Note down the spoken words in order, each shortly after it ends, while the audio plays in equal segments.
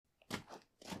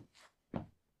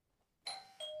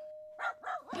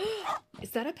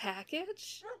Is that a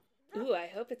package? Ooh, I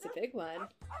hope it's a big one.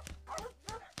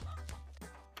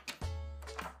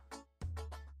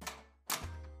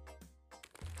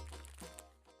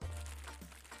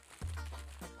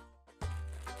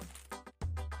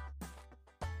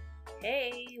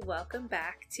 Hey, welcome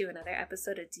back to another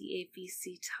episode of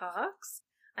DAVC Talks.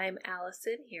 I'm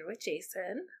Allison here with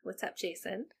Jason. What's up,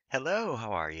 Jason? Hello,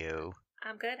 how are you?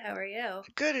 I'm good. How are you?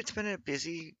 Good, it's been a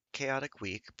busy, chaotic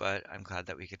week, but I'm glad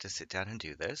that we get to sit down and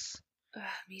do this.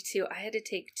 Me too. I had to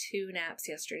take 2 naps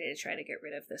yesterday to try to get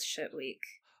rid of this shit week.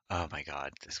 Oh my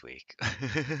God, this week.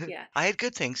 Yeah. I had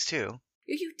good things too.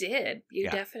 You did. You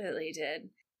Yeah. definitely did.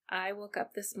 I woke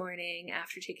up this morning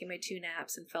after taking my 2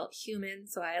 naps and felt human,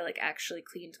 so I actually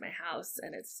cleaned my house,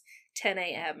 and it's 10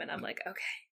 a.m. and I'm like, okay,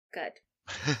 good.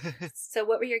 So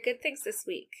what were your good things this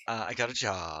week? I got a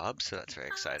job, so that's very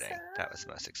exciting. That was the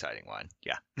Awesome. most exciting one.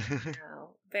 Yeah.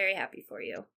 Oh, very happy for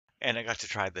you. And I got to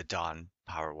try the Dawn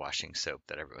power washing soap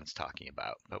that everyone's talking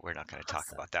about, but we're not going to talk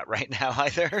Awesome. about that right now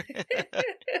either.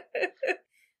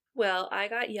 Well, I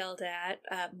got yelled at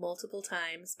multiple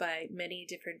times by many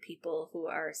different people who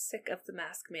are sick of the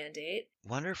mask mandate.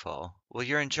 Wonderful. Well,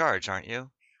 you're in charge, aren't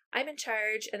you? I'm in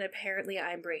charge, and apparently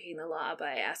I'm breaking the law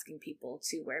by asking people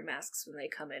to wear masks when they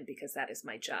come in because that is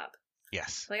my job.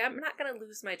 Yes. I'm not going to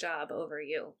lose my job over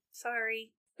you.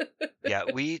 Sorry. Yeah,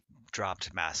 we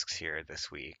dropped masks here this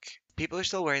week. People are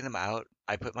still wearing them out.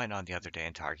 I put mine on the other day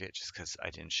in Target just because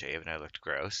I didn't shave and I looked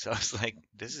gross. So I was like,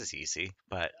 this is easy.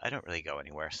 But I don't really go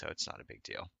anywhere, so it's not a big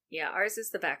deal. Yeah, ours is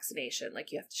the vaccination.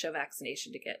 You have to show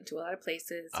vaccination to get into a lot of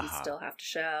places. You still have to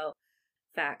show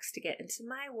vax to get into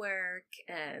my work.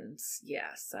 And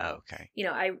yeah, so, Okay.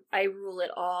 I rule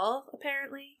it all,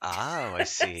 apparently. Oh, I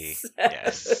see. So,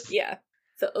 Yes. Yeah.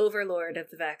 The overlord of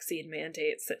the vaccine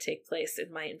mandates that take place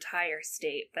in my entire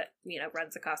state that,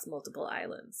 runs across multiple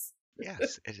islands.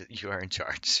 Yes, you are in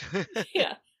charge.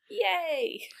 Yeah.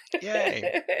 Yay!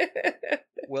 Yay.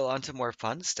 Well, on to more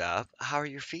fun stuff. How are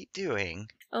your feet doing?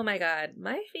 Oh my god,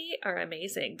 my feet are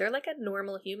amazing. They're like a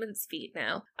normal human's feet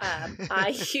now.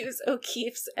 I use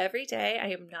O'Keeffe's every day. I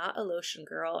am not a lotion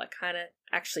girl. I kind of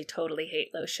actually totally hate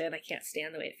lotion. I can't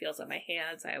stand the way it feels on my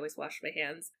hands. I always wash my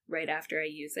hands right after I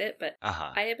use it. But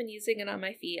I have been using it on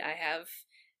my feet. I have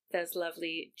those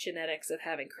lovely genetics of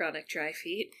having chronic dry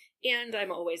feet. And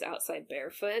I'm always outside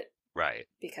barefoot. Right.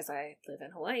 Because I live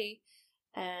in Hawaii.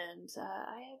 And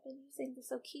I have been using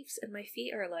this O'Keeffe's, and my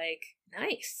feet are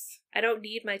nice. I don't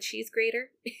need my cheese grater.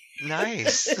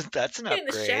 Nice. That's an in the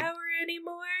upgrade. shower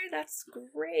anymore. That's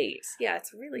great. Yeah,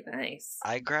 it's really nice.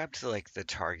 I grabbed the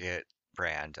Target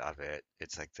brand of it.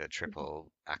 It's like the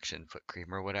triple action foot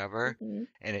cream or whatever. Mm-hmm.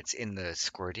 And it's in the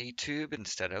squirty tube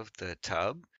instead of the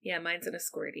tub. Yeah, mine's in a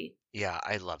squirty. Yeah,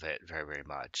 I love it very, very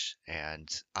much. And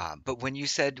but when you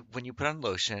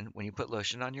put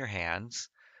lotion on your hands,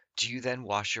 do you then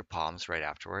wash your palms right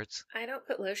afterwards? I don't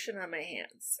put lotion on my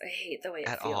hands. I hate the way it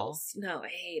At feels. all? No, I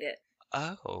hate it.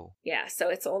 Oh, Yeah, so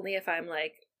it's only if I'm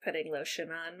putting lotion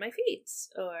on my feet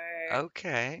or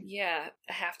okay. yeah,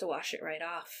 I have to wash it right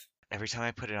off. Every time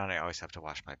I put it on, I always have to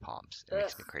wash my palms. It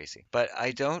makes me Ugh. crazy. But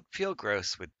I don't feel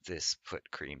gross with this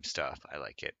foot cream stuff. I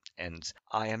like it. And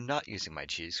I am not using my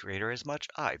cheese grater as much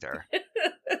either.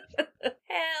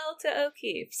 Hell to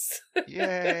O'Keeffe's.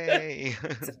 Yay!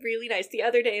 It's really nice. The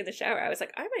other day in the shower, I was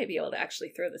like, I might be able to actually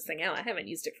throw this thing out. I haven't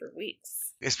used it for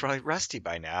weeks. It's probably rusty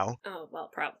by now. Oh, well,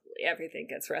 probably. Everything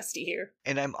gets rusty here.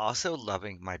 And I'm also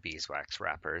loving my beeswax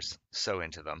wrappers. So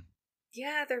into them.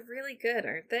 Yeah, they're really good,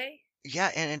 aren't they?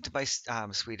 Yeah, and into my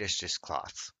Swedish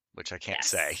dishcloths, which I can't Yes.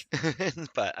 say,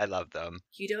 but I love them.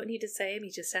 You don't need to say them,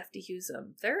 you just have to use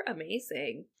them. They're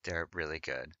amazing. They're really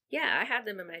good. Yeah, I had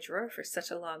them in my drawer for such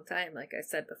a long time, like I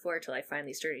said before, till I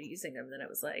finally started using them. Then it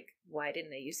was like, why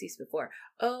didn't I use these before?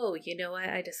 Oh, you know what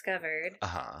I discovered?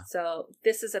 Uh-huh. So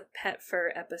this is a pet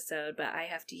fur episode, but I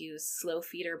have to use slow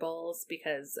feeder bowls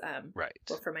because, Right.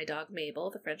 well, for my dog Mabel,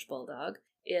 the French bulldog,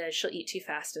 she'll eat too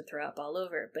fast and throw up all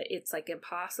over, but it's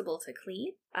impossible to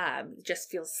clean. It just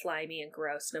feels slimy and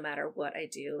gross no matter what I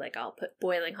do. I'll put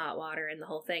boiling hot water in the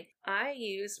whole thing. I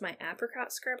used my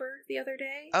apricot scrubber the other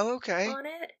day Oh, okay. on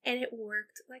it, and it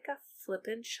worked like a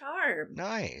flippin' charm.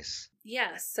 Nice.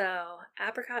 Yeah, so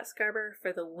apricot scrubber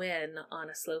for the win on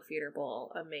a slow feeder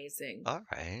bowl. Amazing. All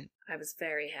right. I was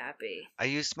very happy. I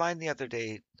used mine the other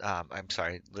day.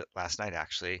 Last night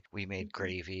actually. We made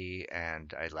gravy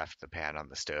and I left the pan on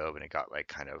the stove and it got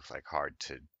kind of hard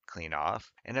to clean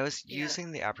off. And I was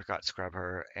using the apricot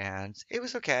scrubber and it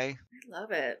was okay. I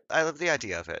love it. I love the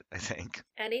idea of it, I think.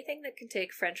 Anything that can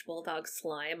take French bulldog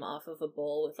slime off of a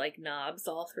bowl with knobs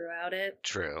all throughout it.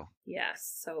 True.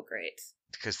 Yes, so great.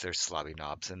 Because there's slobby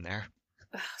knobs in there.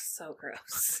 Oh, so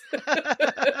gross.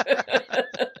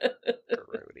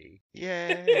 Grody.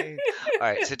 Yay. All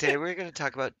right, so today we're going to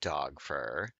talk about dog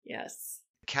fur. Yes.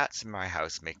 Cats in my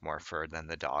house make more fur than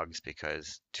the dogs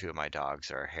because two of my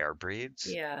dogs are hair breeds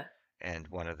Yeah. and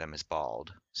one of them is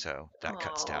bald, so that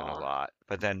cuts down a Aw. lot.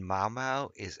 But then Mau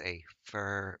Mau is a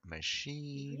fur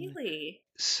machine. Really?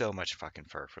 So much fucking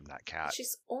fur from that cat.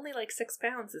 She's only like 6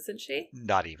 pounds, isn't she?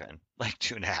 Not even. Like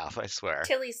 2.5, I swear.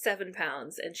 Tilly's 7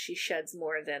 pounds, and she sheds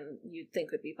more than you'd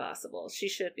think would be possible. She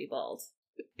should be bald.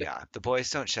 Yeah, the boys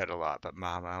don't shed a lot, but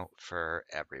Mau Mau fur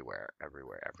everywhere,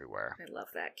 everywhere, everywhere. I love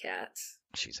that cat.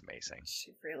 She's amazing.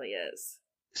 She really is.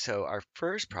 So our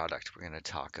first product we're going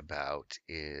to talk about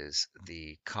is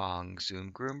the Kong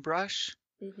Zoom Groom brush,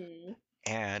 Mm-hmm.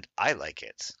 and I like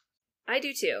it. I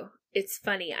do too. It's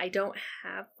funny. I don't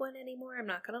have one anymore. I'm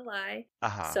not gonna lie.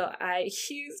 Uh-huh. So I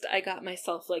got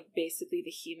myself like basically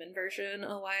the human version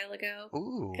a while ago.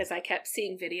 Ooh. Because I kept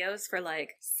seeing videos for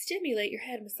like stimulate your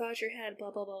head, massage your head,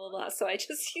 blah blah blah blah blah. So I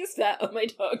just used that on my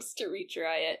dogs to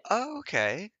retry it. Oh,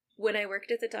 okay. When I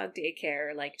worked at the dog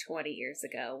daycare like 20 years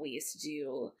ago, we used to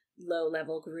do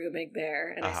low-level grooming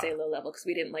there. And I say low-level because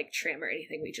we didn't like trim or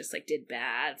anything. We just like did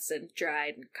baths and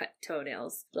dried and cut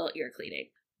toenails, little ear cleaning.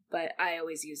 But I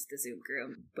always use the Zoom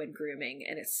Groom when grooming,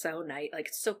 and it's so nice. Like,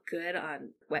 it's so good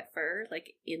on wet fur,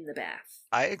 like, in the bath.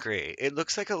 I agree. It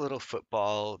looks like a little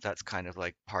football that's kind of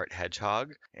like part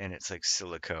hedgehog, and it's like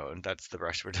silicone. That's the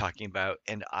brush we're talking about.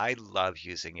 And I love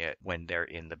using it when they're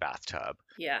in the bathtub.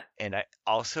 Yeah. And I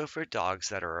also for dogs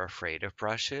that are afraid of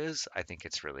brushes, I think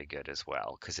it's really good as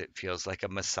well because it feels like a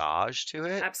massage to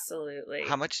it. Absolutely.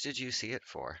 How much did you see it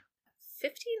for?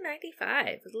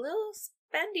 $15.95. A little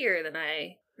spendier than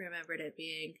I remembered it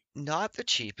being. Not the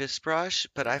cheapest brush,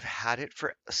 but I've had it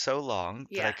for so long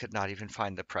that I could not even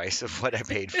find the price of what I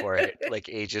paid for it like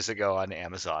ages ago on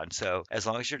Amazon. So as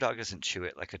long as your dog doesn't chew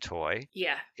it like a toy,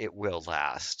 it will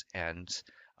last. And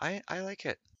I like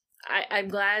it. I'm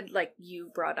glad like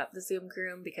you brought up the Zoom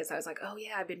Groom because I was like, oh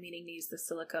yeah, I've been meaning to use the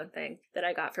silicone thing that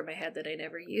I got for my head that I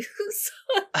never use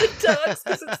on the dogs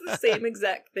because it's the same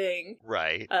exact thing.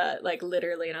 Right. Like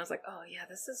literally. And I was like, oh yeah,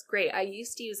 this is great. I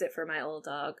used to use it for my old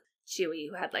dog, Chewy,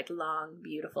 who had like long,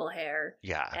 beautiful hair.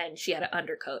 Yeah. And she had an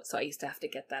undercoat, so I used to have to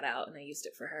get that out and I used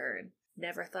it for her and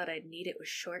never thought I'd need it with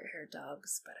short hair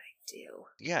dogs, but I do.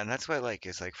 Yeah, and that's what I like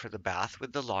is like for the bath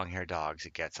with the long hair dogs,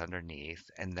 it gets underneath.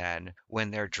 And then when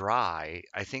they're dry,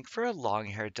 I think for a long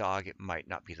haired dog, it might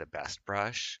not be the best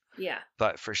brush. Yeah.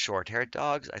 But for short haired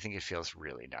dogs, I think it feels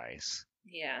really nice.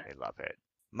 Yeah. I love it.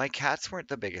 My cats weren't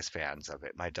the biggest fans of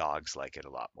it. My dogs like it a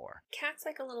lot more. Cats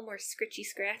like a little more scritchy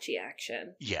scratchy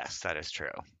action. Yes, that is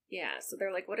true. Yeah, so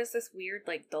they're like, what is this weird,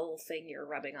 like, dull thing you're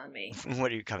rubbing on me?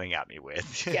 What are you coming at me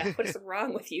with? Yeah, what is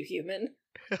wrong with you, human?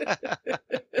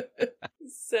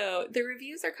 So, the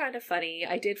reviews are kind of funny.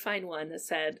 I did find one that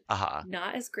said,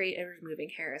 not as great at removing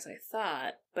hair as I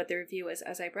thought, but the review was,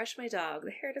 as I brush my dog,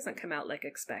 the hair doesn't come out like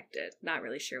expected. Not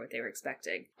really sure what they were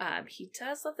expecting. He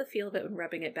does love the feel of it when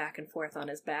rubbing it back and forth on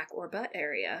his back or butt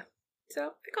area.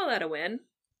 So, I call that a win.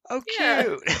 Oh,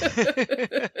 cute!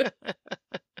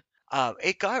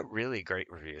 It got really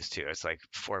great reviews too. It's like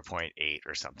 4.8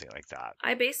 or something like that.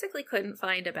 I basically couldn't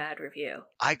find a bad review.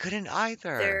 I couldn't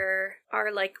either. There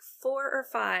are like 4 or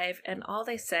 5, and all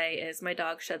they say is my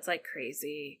dog sheds like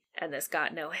crazy, and this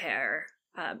got no hair.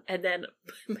 And then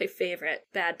my favorite,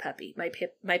 bad puppy.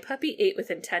 My puppy ate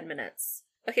within 10 minutes.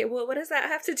 Okay, well, what does that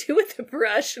have to do with the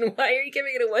brush, and why are you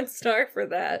giving it a 1 star for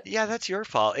that? Yeah, that's your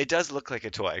fault. It does look like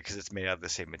a toy because it's made out of the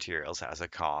same materials as a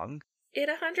Kong. It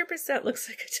 100% looks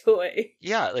like a toy.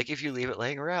 Yeah, like if you leave it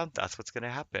laying around, that's what's going to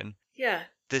happen. Yeah.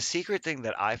 The secret thing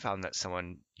that I found that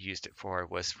someone used it for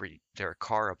was for their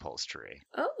car upholstery.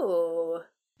 Oh.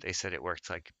 They said it worked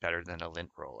like better than a lint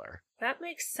roller. That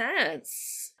makes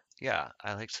sense. Yeah,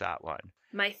 I liked that one.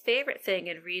 My favorite thing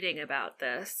in reading about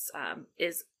this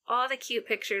is all the cute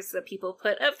pictures that people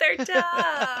put of their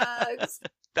dogs.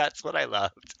 That's what I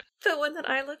loved. The one that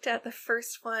I looked at, the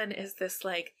first one, is this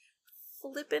like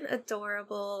flippin'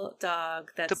 adorable dog.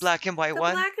 That's the black and white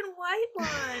one? The black and white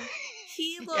one.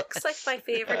 He looks like my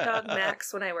favorite dog,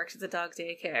 Max, when I worked at the dog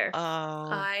daycare. Oh.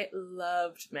 I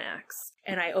loved Max.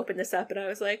 And I opened this up and I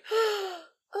was like,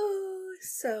 oh,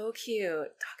 so cute.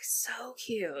 Dog is so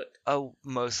cute. A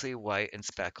mostly white and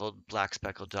black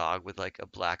speckled dog with like a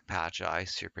black patch eye.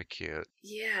 Super cute.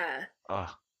 Yeah.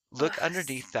 Oh, look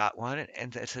underneath that one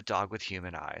and it's a dog with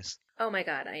human eyes. Oh my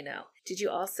god, I know. Did you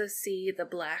also see the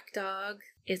black dog?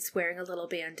 It's wearing a little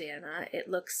bandana. It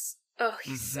looks... Oh,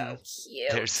 he's so cute.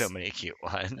 There's so many cute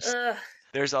ones. Ugh.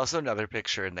 There's also another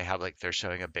picture, and they have like they're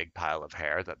showing a big pile of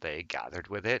hair that they gathered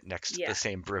with it next to the Yeah.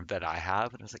 same broom that I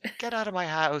have, and I was like, "Get out of my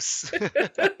house!"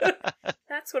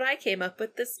 That's what I came up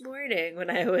with this morning when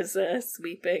I was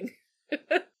sweeping.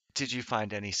 Did you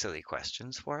find any silly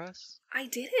questions for us? I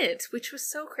didn't, which was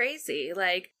so crazy.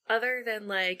 Like, other than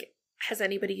like, has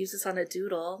anybody used this on a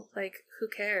doodle? Like, who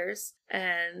cares?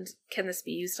 And can this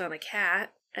be used on a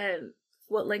cat? And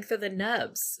what length are the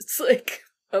nubs? It's like,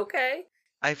 okay.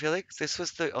 I feel like this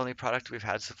was the only product we've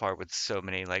had so far with so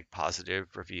many like positive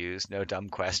reviews, no dumb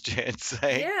questions,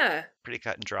 like Yeah, pretty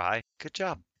cut and dry. Good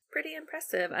job. pretty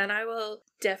impressive. And I will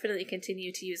definitely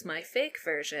continue to use my fake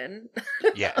version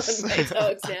Yes. on my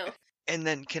dogs now. And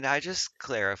then can I just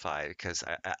clarify, because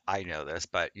I know this,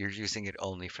 but you're using it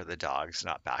only for the dogs,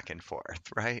 not back and forth,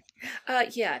 right?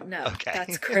 Yeah, no, Okay.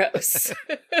 that's gross.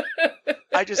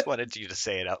 I just wanted you to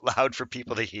say it out loud for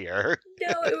people to hear.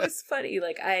 No, it was funny.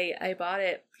 Like I bought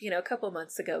it, a couple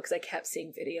months ago because I kept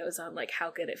seeing videos on like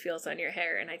how good it feels on your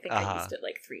hair, and I think I used it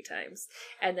like 3 times,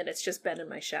 and then it's just been in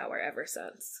my shower ever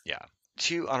since. Yeah.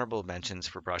 Two honorable mentions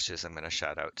for brushes I'm going to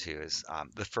shout out to is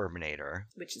the Furminator.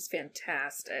 Which is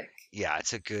fantastic. Yeah,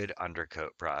 it's a good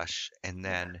undercoat brush. And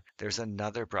then there's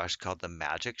another brush called the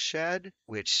Magic Shed,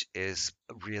 which is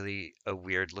really a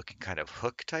weird looking kind of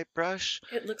hook type brush.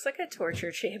 It looks like a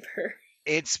torture chamber.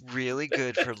 It's really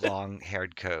good for long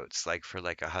haired coats, like for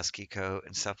like a husky coat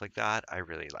and stuff like that. I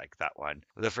really like that one.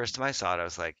 The first time I saw it, I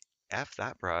was like, F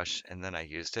that brush. And then I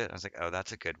used it. I was like, oh,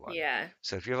 that's a good one. Yeah.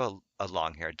 So if you have a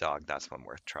long haired dog, that's one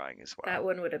worth trying as well. That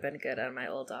one would have been good on my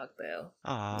old dog, Boo.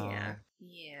 Aww. Yeah.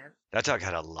 Yeah. That dog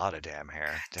had a lot of damn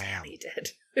hair. Damn. He did.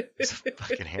 It's a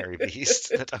fucking hairy beast.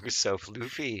 That dog was so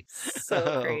floofy.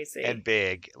 So crazy. And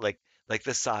big. Like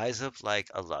the size of like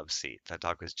a love seat. That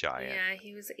dog was giant. Yeah,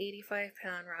 he was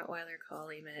 85-pound Rottweiler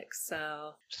Collie mix,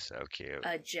 so So cute.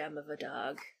 a gem of a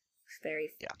dog.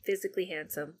 Very physically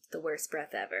handsome. The worst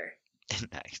breath ever.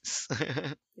 Nice.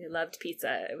 We loved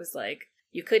pizza. It was like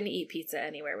you couldn't eat pizza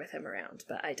anywhere with him around,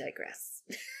 but I digress.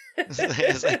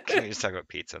 It's like, can we just talk about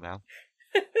pizza now?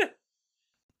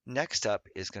 Next up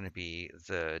is going to be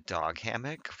the dog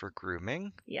hammock for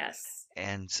grooming. Yes.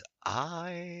 And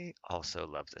I also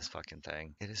love this fucking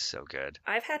thing. It is so good.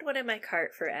 I've had one in my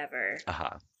cart forever.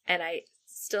 Uh-huh. And I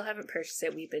still haven't purchased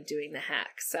it. We've been doing the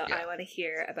hack. So I want to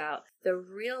hear about the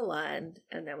real one,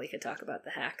 and then we can talk about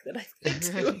the hack that I've been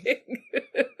doing.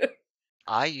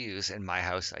 In my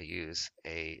house, I use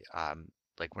a,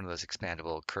 like one of those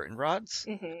expandable curtain rods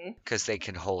because they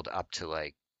can hold up to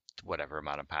like whatever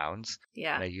amount of pounds.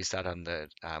 Yeah. And I use that on the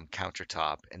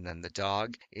countertop. And then the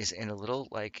dog is in a little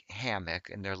like hammock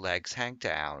and their legs hang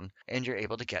down and you're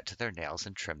able to get to their nails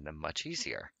and trim them much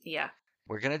easier. Yeah.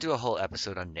 We're going to do a whole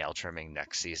episode on nail trimming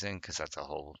next season because that's a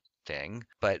whole thing.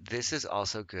 But this is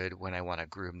also good when I want to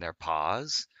groom their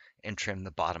paws and trim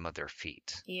the bottom of their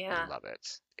feet. Yeah. I love it.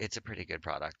 It's a pretty good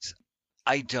product.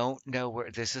 I don't know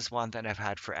where this is one that I've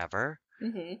had forever.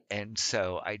 And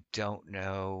so I don't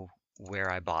know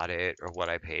where I bought it or what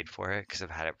I paid for it because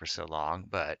I've had it for so long,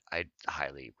 but I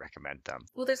highly recommend them.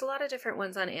 Well, there's a lot of different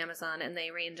ones on Amazon, and they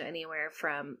range anywhere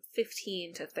from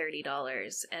 $15 to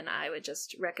 $30, and I would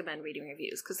just recommend reading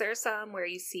reviews because there are some where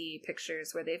you see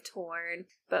pictures where they've torn,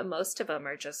 but most of them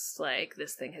are just like,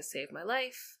 this thing has saved my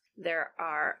life. There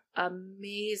are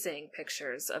amazing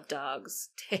pictures of dogs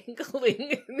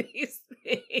tangling in these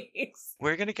things.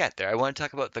 We're going to get there. I want to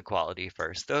talk about the quality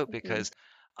first, though, because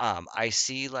I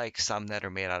see like some that are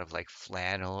made out of like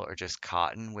flannel or just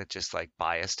cotton with just like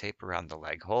bias tape around the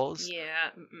leg holes. Yeah.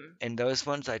 And those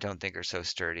ones I don't think are so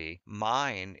sturdy.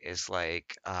 Mine is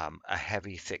like a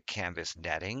heavy, thick canvas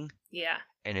netting. Yeah.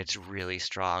 And it's really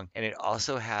strong. And it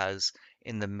also has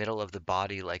in the middle of the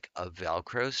body like a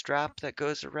Velcro strap that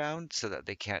goes around so that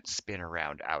they can't spin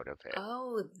around out of it.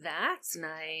 Oh, that's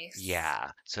nice. Yeah.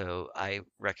 So I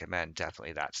recommend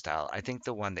definitely that style. I think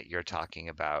the one that you're talking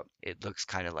about, it looks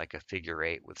kind of like a figure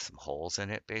eight with some holes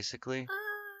in it, basically.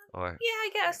 Or yeah, I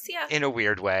guess, yeah. in a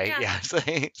weird way. Yeah. Yeah,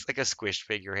 it's like a squished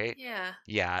figure eight. Yeah.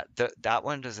 Yeah, that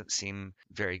one doesn't seem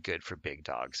very good for big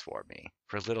dogs for me.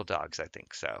 For little dogs, I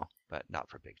think so, but not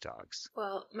for big dogs.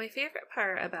 Well, my favorite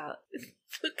part about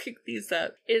looking these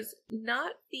up is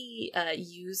not the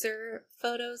user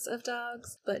photos of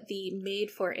dogs, but the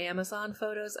made-for Amazon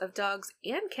photos of dogs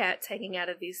and cats hanging out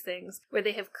of these things, where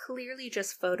they have clearly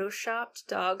just photoshopped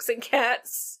dogs and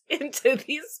cats into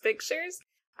these pictures.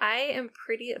 I am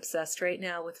pretty obsessed right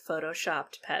now with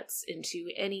photoshopped pets into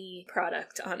any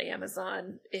product on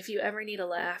Amazon. If you ever need a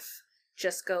laugh,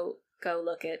 just go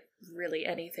look at really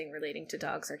anything relating to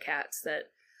dogs or cats that,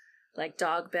 like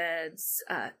dog beds,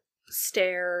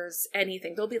 stairs,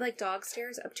 anything. There'll be like dog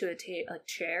stairs up to a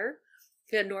chair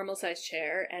a normal sized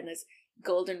chair and this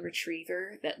golden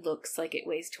retriever that looks like it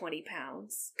weighs 20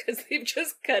 pounds because they've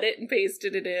just cut it and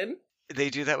pasted it in. They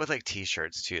do that with like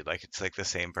t-shirts too. Like it's like the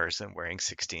same person wearing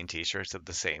 16 t-shirts of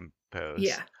the same pose.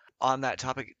 Yeah. On that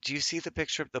topic, do you see the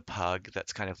picture of the pug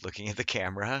that's kind of looking at the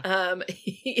camera?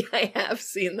 I have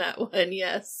seen that one,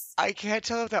 yes. I can't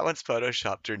tell if that one's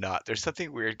photoshopped or not. There's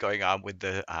something weird going on with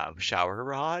the shower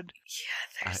rod.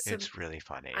 Yeah, there's some. It's really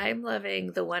funny. I'm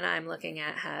loving the one I'm looking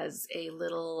at has a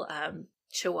little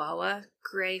Chihuahua,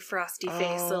 gray frosty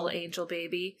face, little angel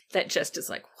baby that just is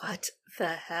like, what the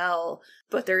hell?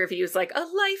 But the review's like, a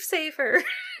lifesaver.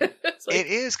 Like, it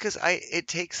is because it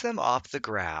takes them off the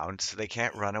ground so they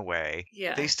can't run away.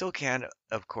 Yeah. They still can,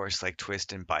 of course, like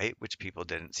twist and bite, which people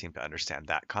didn't seem to understand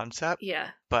that concept. Yeah.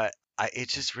 But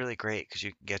it's just really great because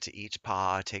you can get to each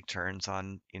paw, take turns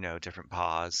on, different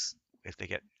paws if they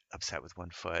get upset with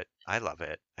one foot. I love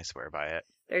it. I swear by it.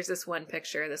 There's this one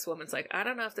picture. This woman's like, I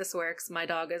don't know if this works. My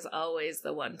dog is always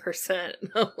the 1%.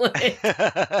 I'm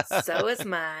like, so is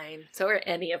mine. So are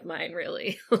any of mine,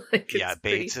 really. Like, yeah,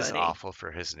 Bates is awful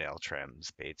for his nail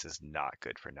trims. Bates is not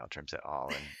good for nail trims at all,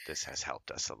 and this has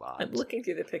helped us a lot. I'm looking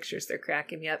through the pictures. They're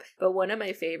cracking me up. But one of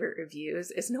my favorite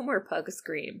reviews is No More Pug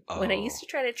Scream. Oh. When I used to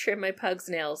try to trim my pug's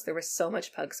nails, there was so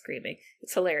much pug screaming.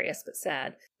 It's hilarious, but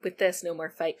sad. With this, no more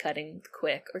fight cutting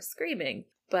quick or screaming.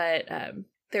 But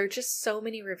there are just so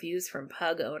many reviews from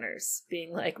pug owners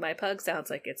being like, my pug sounds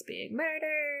like it's being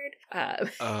murdered.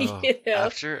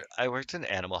 After I worked in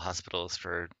animal hospitals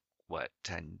for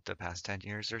the past 10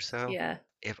 years or so. Yeah.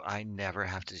 If I never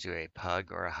have to do a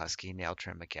pug or a husky nail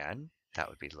trim again, that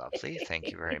would be lovely.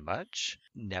 Thank you very much.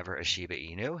 Never a Shiba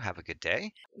Inu. Have a good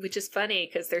day. Which is funny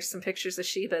because there's some pictures of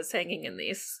Shibas hanging in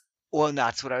these. Well, and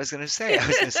that's what I was going to say. I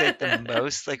was going to say the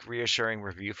most reassuring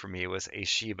review for me was a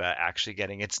Shiba actually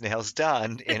getting its nails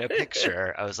done in a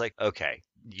picture. I was like, okay,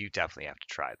 you definitely have to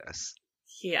try this.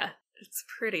 Yeah, it's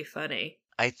pretty funny.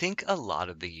 I think a lot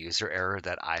of the user error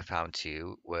that I found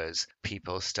too was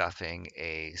people stuffing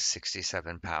a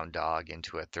 67-pound dog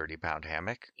into a 30-pound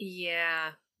hammock.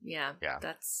 Yeah.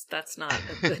 That's not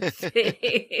a good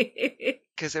thing.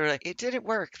 Because they were like, it didn't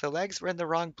work. The legs were in the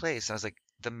wrong place. And I was like,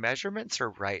 the measurements are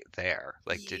right there.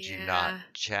 Did you not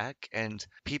check? And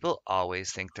people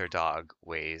always think their dog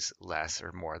weighs less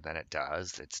or more than it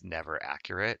does. It's never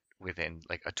accurate within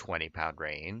a 20-pound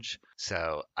range.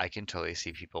 So I can totally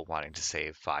see people wanting to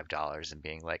save $5 and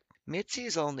being like,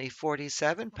 Mitzi's only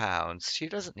 47 pounds. She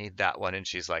doesn't need that one. And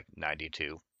she's like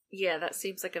 92. Yeah, that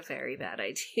seems like a very bad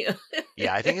idea.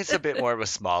 Yeah, I think it's a bit more of a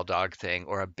small dog thing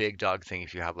or a big dog thing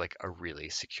if you have a really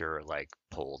secure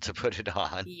pole to put it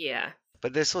on. Yeah.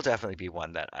 But this will definitely be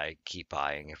one that I keep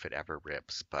buying if it ever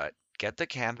rips. But get the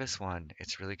canvas one.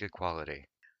 It's really good quality.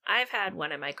 I've had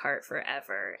one in my cart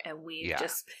forever, and we've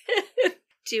just been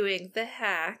doing the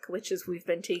hack, which is we've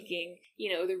been taking,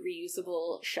 the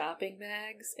reusable shopping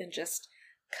bags and just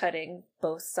cutting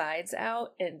both sides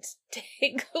out and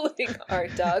dangling our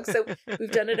dog. So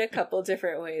we've done it a couple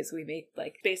different ways. We make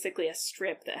basically a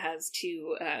strip that has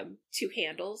two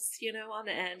handles, on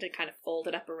the end and kind of fold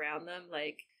it up around them.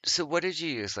 So what did you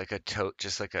use? Like a tote,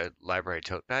 just like a library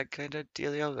tote bag kind of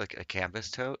dealio? Like a canvas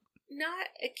tote? Not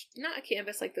a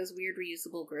canvas, like those weird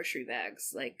reusable grocery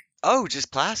bags. Oh,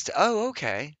 just plastic. Oh,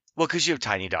 okay. Well, because you have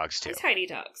tiny dogs too. Tiny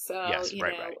dogs. So, yes,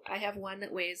 right. I have one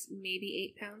that weighs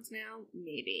maybe 8 pounds now.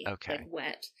 Maybe. Okay.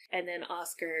 Wet. And then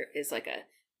Oscar is a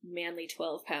manly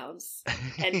 12 pounds.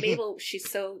 And Mabel, she's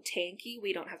so tanky,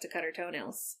 we don't have to cut her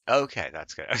toenails. Okay,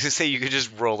 that's good. I was going to say you could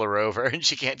just roll her over and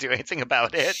she can't do anything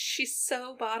about it. She's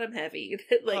so bottom heavy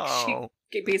that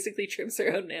she basically trims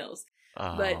her own nails.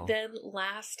 Oh. But then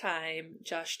last time,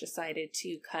 Josh decided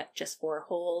to cut just 4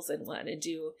 holes in one and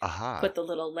put the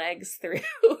little legs through.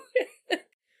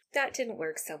 That didn't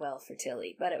work so well for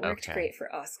Tilly, but it worked great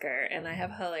for Oscar, and I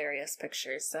have hilarious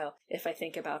pictures, so if I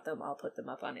think about them, I'll put them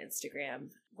up on Instagram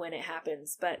when it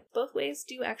happens. But both ways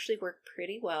do actually work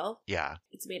pretty well. Yeah.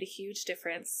 It's made a huge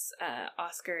difference.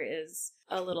 Oscar is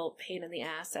a little pain in the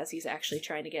ass as he's actually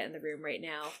trying to get in the room right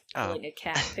now, pulling a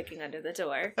cat picking under the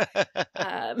door.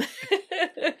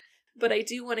 But I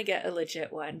do want to get a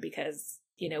legit one because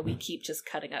we keep just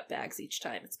cutting up bags each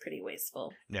time. It's pretty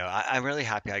wasteful. No, I'm really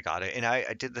happy I got it. And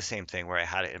I did the same thing where I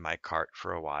had it in my cart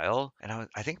for a while. And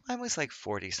I think mine was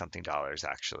 $40-something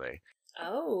actually.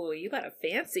 Oh, you got a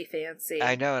fancy.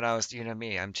 I know. And I was,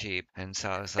 me, I'm cheap. And so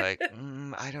I was like,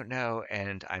 I don't know.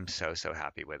 And I'm so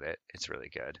happy with it. It's really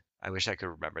good. I wish I could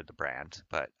remember the brand,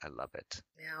 but I love it.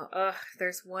 Now,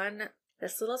 there's one.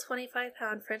 This little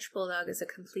 25-pound French Bulldog is a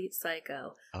complete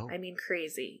psycho. Oh. I mean,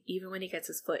 crazy, even when he gets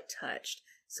his foot touched.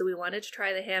 So we wanted to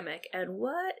try the hammock, and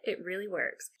what? It really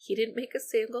works. He didn't make a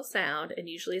single sound, and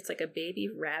usually it's like a baby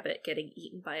rabbit getting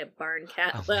eaten by a barn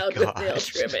cat Oh my loud with nail gosh.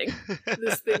 trimming.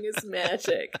 This thing is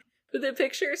magic. But the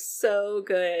picture's so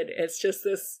good. It's just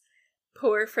this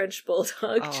poor French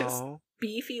bulldog, just Oh.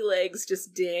 beefy legs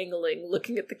just dangling,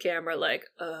 looking at the camera like,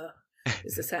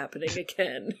 is this happening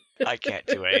again? I can't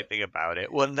do anything about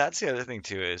it. Well, and that's the other thing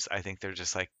too is I think they're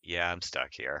just like, yeah, I'm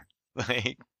stuck here.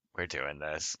 Like, we're doing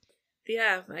this.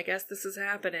 Yeah, I guess this is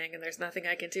happening, and there's nothing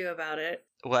I can do about it.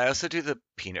 Well, I also do the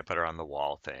peanut butter on the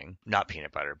wall thing. Not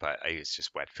peanut butter, but I use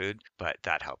just wet food, but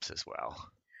that helps as well.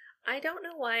 I don't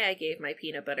know why I gave my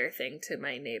peanut butter thing to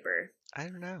my neighbor. I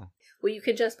don't know. Well, you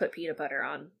can just put peanut butter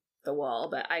on the wall,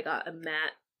 but I got a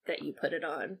mat that you put it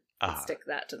on and stick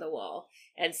that to the wall.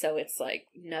 And so it's like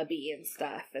nubby and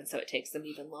stuff, and so it takes them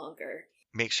even longer.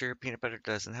 Make sure your peanut butter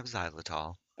doesn't have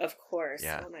xylitol. Of course.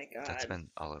 Yeah, Oh my god. that's been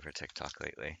all over TikTok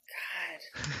lately.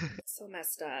 God, it's so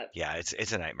messed up. Yeah,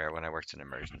 it's a nightmare. When I worked in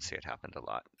emergency, it happened a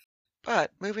lot.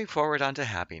 But moving forward on to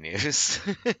happy news.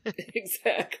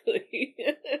 Exactly.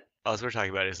 All we're talking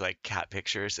about is like cat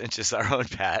pictures and just our own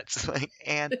pets. Like,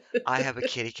 and I have a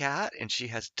kitty cat and she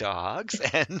has dogs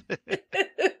and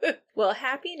Well,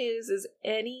 happy news is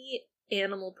any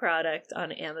animal product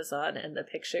on Amazon and the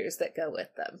pictures that go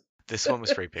with them. this one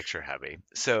was very picture heavy.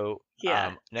 So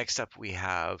Yeah. next up we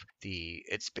have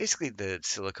it's basically the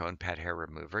silicone pet hair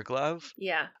remover glove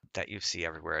Yeah. that you see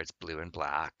everywhere. It's blue and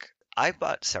black. I've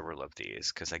bought several of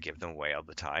these because I give them away all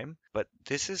the time. But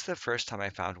this is the first time I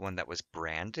found one that was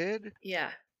branded.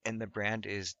 Yeah. And the brand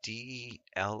is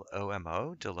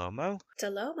DLOMO, Delomo.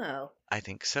 Delomo. I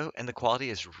think so. And the quality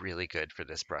is really good for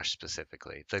this brush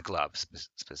specifically, the glove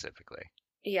specifically.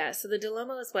 Yeah, so the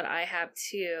Delomo is what I have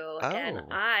too. And Oh.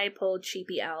 I pulled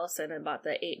Cheapy Allison and bought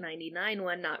the $8.99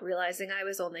 one, not realizing I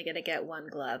was only going to get one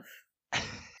glove.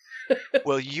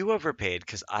 Well, you overpaid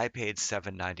because I paid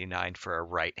 $7.99 for a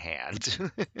right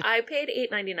hand. I paid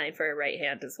 $8.99 for a right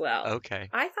hand as well. Okay.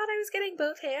 I thought I was getting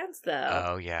both hands though.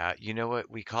 Oh, yeah. You know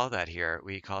what we call that here?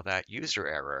 We call that user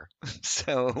error.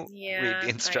 So Yeah, read I the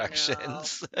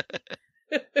instructions.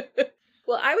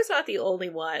 Well, I was not the only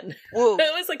one. Well,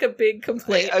 That was like a big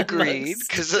complaint. agreed. amongst-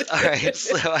 Because all right,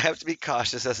 so I have to be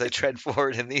cautious as I tread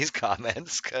forward in these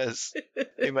comments because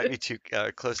they might be too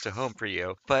close to home for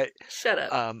you. But Shut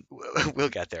up. we'll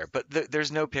get there. But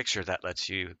there's no picture that lets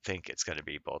you think it's going to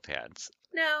be both hands.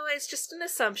 No, it's just an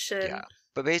assumption. Yeah.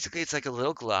 But basically, it's like a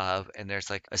little glove, and there's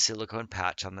like a silicone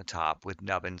patch on the top with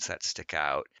nubbins that stick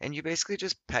out, and you basically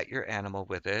just pet your animal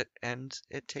with it, and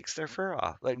it takes their fur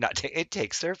off. Like it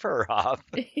takes their fur off.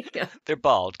 Yeah. They're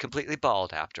bald, completely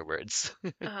bald afterwards.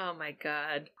 Oh my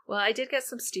god. Well, I did get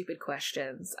some stupid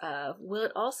questions. Will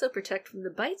it also protect from the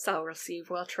bites I'll receive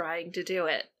while trying to do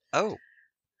it? Oh,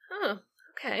 Oh,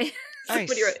 okay. Nice.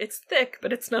 Somebody wrote, it's thick,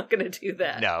 but it's not going to do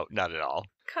that. no, not at all.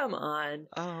 Come on.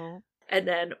 Oh. And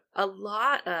then a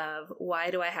lot of,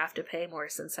 why do I have to pay more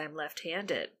since I'm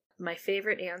left-handed? My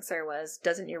favorite answer was,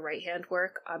 doesn't your right hand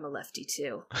work? I'm a lefty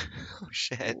too. Oh,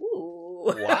 shit.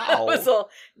 Ooh. Wow. I was all,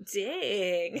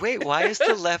 dang. Wait, why is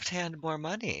the left hand more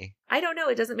money? I don't know.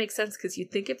 It doesn't make sense because you'd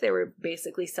think if they were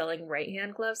basically selling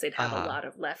right-hand gloves, they'd have Uh-huh. a lot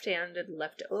of left-handed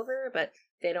left over, but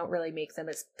they don't really make them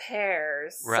as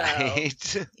pairs. Right.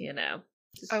 So, you know.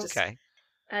 Just Okay.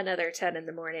 another 10 in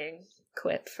the morning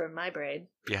quip from my brain.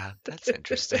 Yeah, that's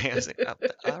interesting. I was like, oh,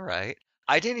 all right.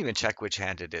 I didn't even check which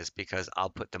hand it is because I'll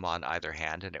put them on either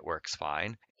hand and it works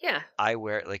fine. Yeah. I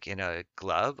wear like in a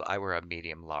glove, I wear a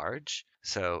medium large,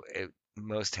 so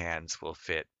most hands will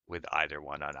fit with either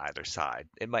one on either side.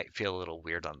 It might feel a little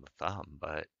weird on the thumb,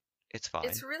 but it's fine.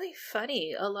 It's really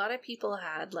funny. A lot of people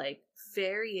had like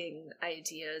varying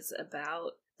ideas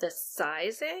about the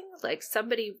sizing. Like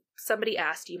somebody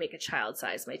asked, do you make a child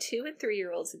size? My 2 and 3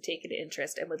 year olds have taken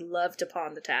interest and would love to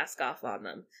pawn the task off on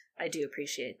them. I do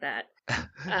appreciate that.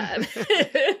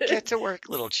 Get to work,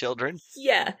 little children.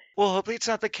 Yeah. Well, hopefully it's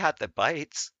not the cat that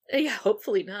bites. Yeah,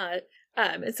 hopefully not.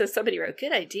 And so somebody wrote,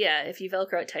 good idea. If you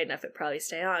Velcro it tight enough, it'd probably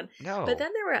stay on. No. But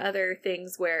then there were other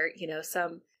things where, you know,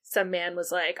 some man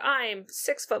was like, I'm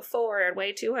 6'4" and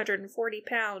weigh 240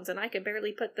 pounds and I can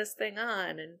barely put this thing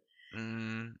on.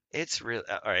 And It's real.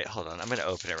 All right, hold on. I'm going to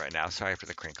open it right now. Sorry for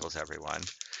the crinkles, everyone.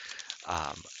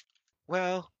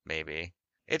 Well, maybe.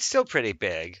 It's still pretty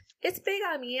big. it's big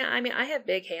on me. I mean, I have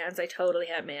big hands. I totally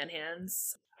have man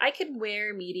hands. I can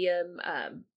wear medium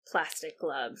plastic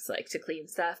gloves, like to clean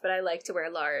stuff, but I like to wear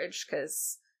large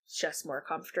because it's just more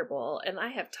comfortable. And I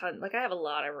have I have a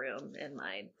lot of room in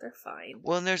mine. They're fine.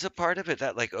 Well, and there's a part of it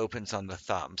that like opens on the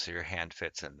thumb, so your hand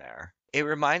fits in there. It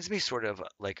reminds me sort of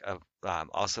like of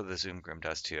also the Zoom Groom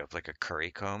does too, of like a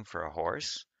curry comb for a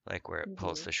horse. like where it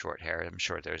pulls Hmm. the short hair. I'm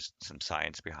sure there's some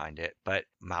science behind it, but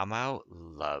Mau Mau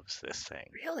loves this thing.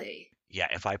 Really? Yeah,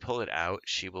 if I pull it out,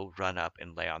 she will run up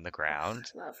and lay on the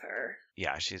ground. Love her.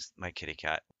 Yeah, she's my kitty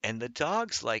cat. And the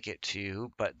dogs like it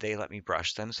too, but they let me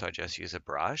brush them, so I just use a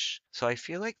brush. So I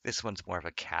feel like this one's more of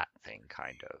a cat thing,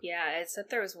 kind of. Yeah, I said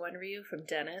there was one review from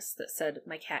Dennis that said,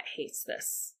 my cat hates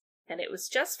this. And it was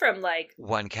just from like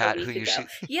One a cat who week ago. usually.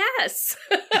 Yes!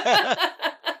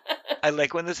 I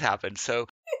like when this happens. So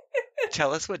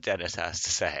tell us what Dennis has to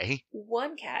say.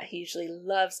 One cat, he usually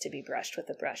loves to be brushed with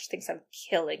a brush, thinks I'm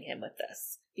killing him with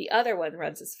this. The other one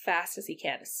runs as fast as he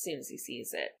can as soon as he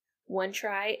sees it. One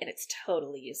try, and it's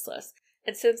totally useless.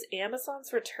 And since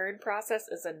Amazon's return process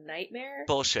is a nightmare,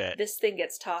 Bullshit. this thing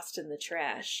gets tossed in the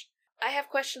trash. I have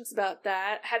questions about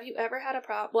that. Have you ever had a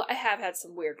problem? Well, I have had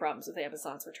some weird problems with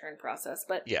Amazon's return process,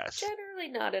 but Yes. generally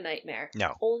not a nightmare.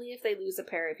 No. Only if they lose a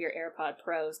pair of your AirPod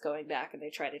Pros going back and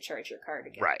they try to charge your card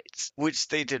again. Right. Which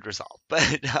they did resolve.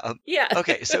 But Yeah.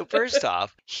 okay, so first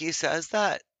off, he says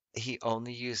that he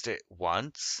only used it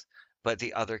once, but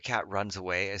the other cat runs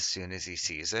away as soon as he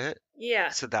sees it. Yeah.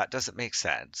 So that doesn't make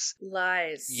sense.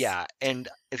 Lies. Yeah, and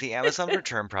the Amazon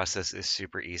return process is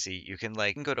super easy. You can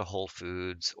go to Whole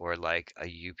Foods or like a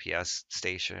UPS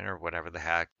station or whatever the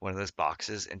heck, one of those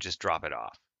boxes, and just drop it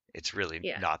off. It's really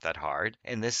Yeah. not that hard.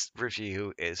 And this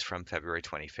review is from February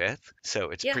 25th,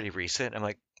 so it's Yeah. pretty recent. I'm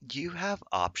like, you have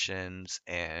options,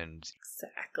 and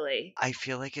Exactly. I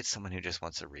feel like it's someone who just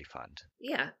wants a refund.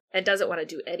 Yeah. And doesn't want to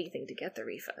do anything to get the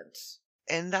refund.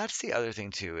 And that's the other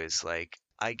thing too, is like,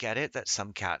 I get it that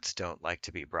some cats don't like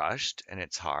to be brushed and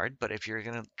it's hard, but if you're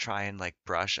gonna try and like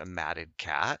brush a matted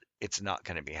cat, it's not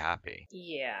gonna be happy.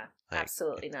 Yeah. Like,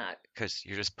 Absolutely not. because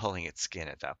you're just pulling its skin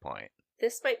at that point.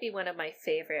 This might be one of my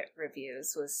favorite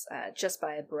reviews was just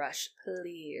buy a brush,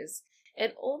 please.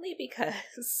 And only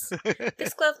because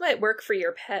this glove might work for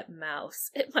your pet mouse.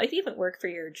 It might even work for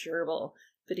your gerbil.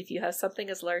 But if you have something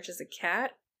as large as a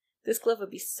cat, this glove would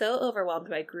be so overwhelmed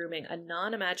by grooming a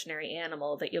non-imaginary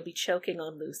animal that you'll be choking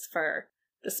on loose fur.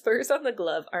 The spurs on the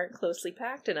glove aren't closely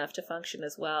packed enough to function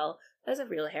as well as a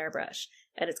real hairbrush,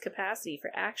 and its capacity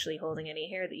for actually holding any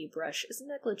hair that you brush is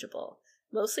negligible.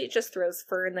 Mostly it just throws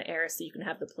fur in the air so you can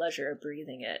have the pleasure of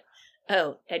breathing it.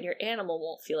 Oh, and your animal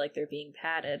won't feel like they're being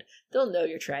patted. They'll know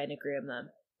you're trying to groom them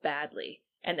badly,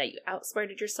 and that you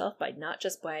outsmarted yourself by not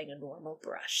just buying a normal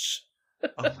brush.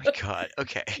 Oh my God.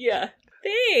 Okay. Yeah.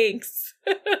 Thanks.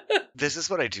 This is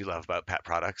what I do love about pet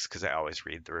products, because I always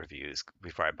read the reviews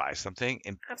before I buy something,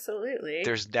 and Absolutely.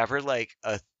 there's never like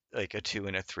a 2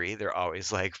 and a 3. They're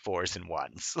always like 4s and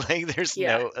 1s. Like there's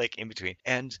Yeah. no like in between.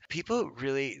 And people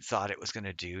really thought it was going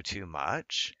to do too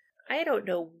much. I don't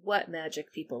know what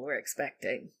magic people were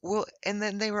expecting. Well, and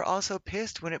then they were also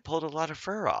pissed when it pulled a lot of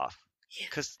fur off. Yeah.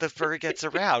 Because the fur gets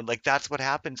around. Like that's what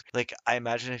happens. Like I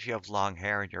imagine if you have long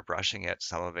hair and you're brushing it,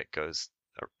 some of it goes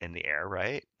in the air,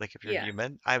 right? Like if you're Yeah.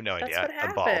 human. I have no That's idea. what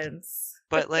I'm bald. happens.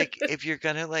 But like if you're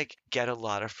gonna like get a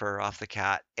lot of fur off the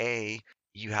cat, A,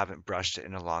 you haven't brushed it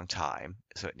in a long time,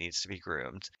 so it needs to be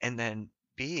groomed. And then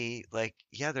B, like,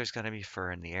 yeah, there's gonna be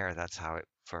fur in the air. That's how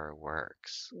fur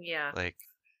works. Yeah. Like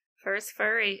Fur's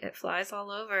furry. It flies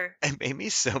all over. it made me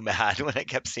so mad when I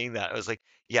kept seeing that. I was like,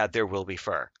 yeah, there will be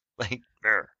fur. Like,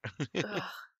 Ugh.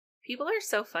 People are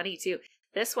so funny too.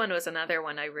 This one was another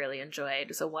one I really enjoyed. It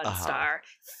was a 1-star.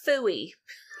 Phooey.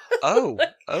 Oh,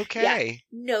 okay.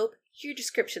 Nope. Your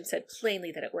description said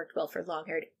plainly that it worked well for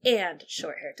long-haired and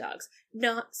short-haired dogs.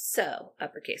 Not so,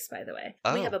 uppercase by the way.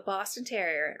 We Oh. have a Boston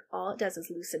Terrier, and all it does is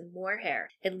loosen more hair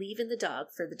and leave in the dog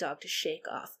for the dog to shake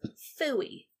off.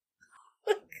 Phooey.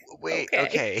 Wait, Okay.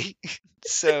 okay.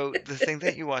 So the thing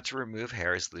that you want to remove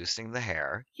hair is loosening the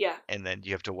hair, Yeah. and then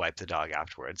you have to wipe the dog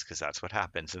afterwards because that's what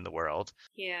happens in the world.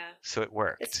 Yeah. So it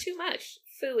worked. It's too much.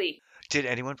 Phooey. Did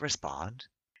anyone respond?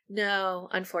 No,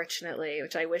 unfortunately,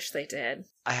 which I wish they did.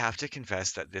 I have to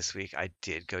confess that this week I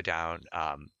did go down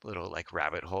little like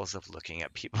rabbit holes of looking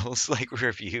at people's like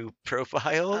review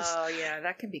profiles. Oh, yeah,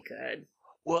 that can be good.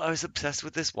 Well, I was obsessed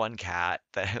with this one cat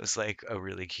that was like a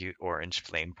really cute orange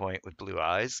flame point with blue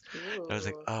eyes. Ooh. And I was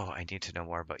like, oh, I need to know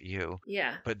more about you.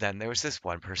 Yeah. But then there was this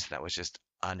one person that was just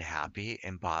unhappy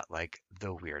and bought like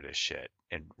the weirdest shit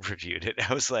and reviewed it.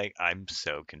 I was like, I'm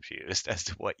so confused as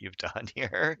to what you've done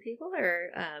here. People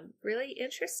are really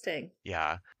interesting.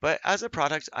 Yeah. But as a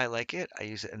product, I like it. I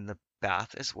use it in the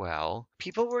bath as well.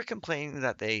 People were complaining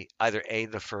that they either A,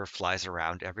 the fur flies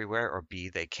around everywhere, or B,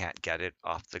 they can't get it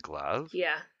off the glove.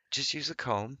 Yeah. Just use a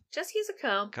comb. Just use a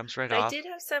comb. Comes right But off. I did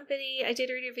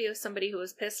read a review of somebody who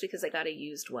was pissed because they got a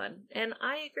used one. And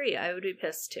I agree. I would be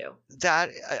pissed too.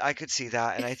 That I could see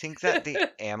that, and I think that the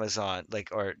Amazon, like,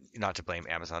 or not to blame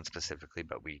Amazon specifically,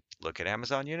 but we look at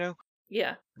Amazon,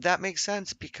 Yeah. that makes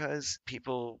sense because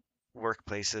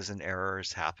workplaces and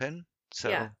errors happen. So,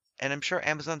 Yeah. and I'm sure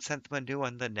Amazon sent them a new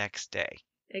one the next day.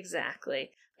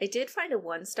 Exactly. I did find a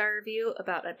 1-star review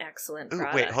about an excellent Ooh,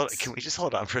 product. wait, hold. Can we just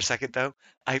hold on for a second though?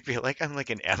 I feel like I'm like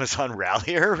an Amazon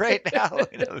rallier right now.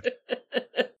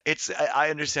 I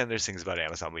understand there's things about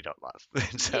Amazon we don't love,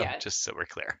 so Yeah. just so we're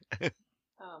clear.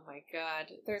 Oh my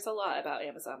god. There's a lot about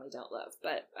Amazon we don't love,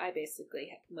 but I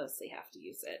basically mostly have to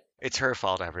use it. It's her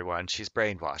fault, everyone. She's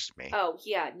brainwashed me. Oh,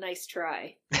 yeah, nice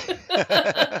try. Who's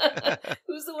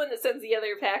the one that sends the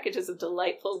other packages of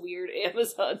delightful, weird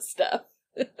Amazon stuff?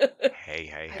 Hey.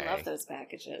 I love those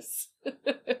packages.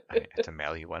 I have to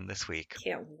mail you one this week.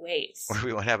 Can't wait. Or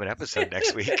we won't have an episode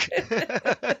next week.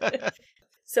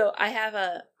 So I have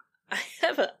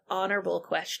an honorable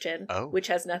question, Oh. which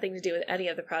has nothing to do with any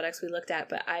of the products we looked at,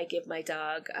 but I give my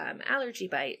dog allergy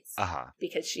bites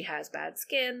because she has bad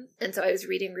skin. And so I was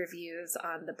reading reviews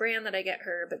on the brand that I get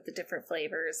her, but the different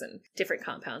flavors and different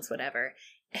compounds, whatever.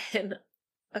 And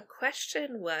a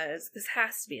question was, this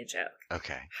has to be a joke.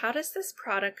 Okay. How does this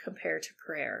product compare to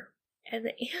prayer? And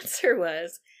the answer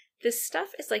was, this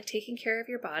stuff is like taking care of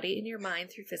your body and your mind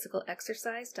through physical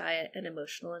exercise, diet, and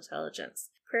emotional intelligence.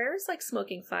 Prayer is like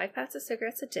smoking 5 packs of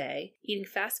cigarettes a day, eating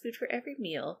fast food for every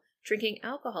meal, drinking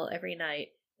alcohol every night,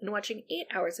 and watching 8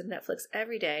 hours of Netflix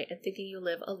every day and thinking you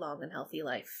live a long and healthy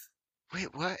life.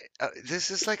 Wait, what?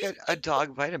 This is like a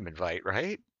dog vitamin bite,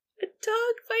 right? A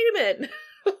dog vitamin!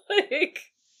 Like...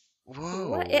 Whoa.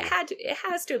 What? It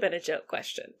has to have been a joke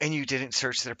question. And you didn't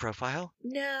search their profile?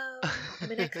 No. I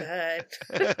mean, I could.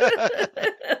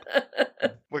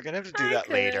 We're going to have to do that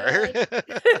later.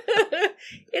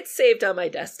 It's saved on my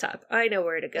desktop. I know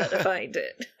where to go to find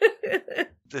it.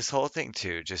 This whole thing,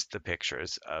 too, just the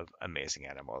pictures of amazing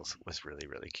animals was really,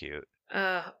 really cute.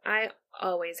 I'm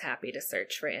always happy to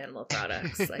search for animal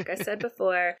products. Like I said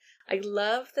before, I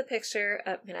love the picture.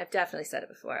 I've definitely said it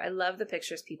before. I love the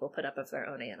pictures people put up of their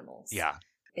own animals. Yeah.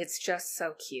 It's just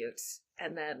so cute.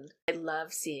 And then I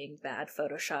love seeing bad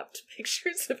photoshopped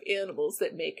pictures of animals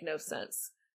that make no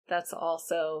sense. That's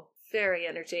also very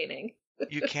entertaining.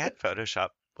 You can't Photoshop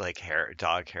like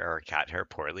dog hair or cat hair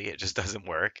poorly. It just doesn't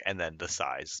work. And then the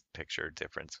size picture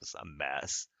difference was a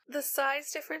mess. The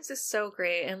size difference is so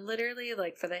great, and literally,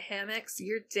 like, for the hammocks,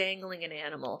 you're dangling an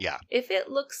animal. Yeah. If it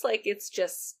looks like it's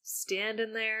just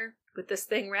standing there with this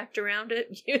thing wrapped around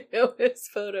it, you know it's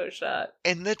Photoshop.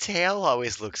 And the tail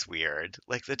always looks weird.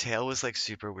 Like, the tail was, like,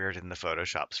 super weird in the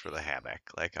Photoshops for the hammock.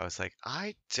 Like, I was like,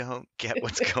 I don't get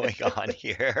what's going on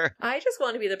here. I just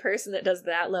want to be the person that does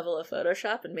that level of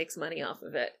Photoshop and makes money off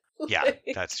of it. Yeah,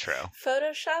 that's true.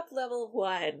 Photoshop level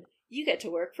 1. You get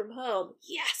to work from home.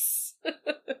 Yes!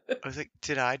 I was like,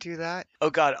 did I do that?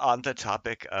 Oh, God, on the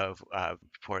topic of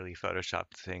poorly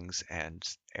photoshopped things and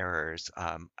errors,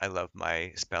 I love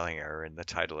my spelling error in the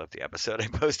title of the episode I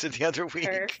posted the other week.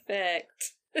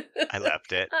 Perfect. I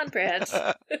left it. On brand.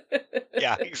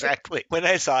 Yeah, exactly. When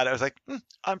I saw it, I was like,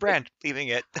 on brand, leaving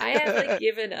it. I have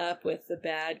given up with the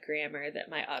bad grammar that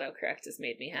my autocorrect has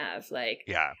made me have.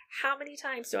 Yeah. How many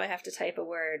times do I have to type a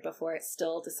word before it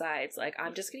still decides,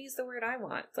 I'm just going to use the word I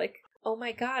want? It's like, oh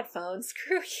my God, phone,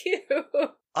 screw you.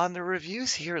 On the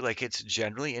reviews here, it's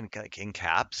generally in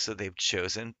caps, so they've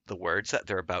chosen the words that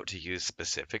they're about to use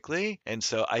specifically. And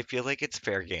so I feel like it's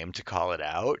fair game to call it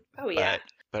out. Oh, yeah.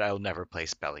 But I'll never play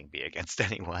spelling bee against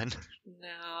anyone.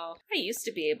 No. I used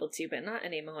to be able to, but not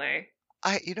anymore.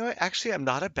 You know what? Actually, I'm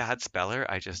not a bad speller.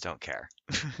 I just don't care.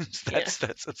 That's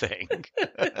the thing.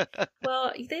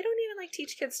 Well, they don't even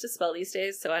teach kids to spell these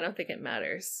days, so I don't think it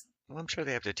matters. Well, I'm sure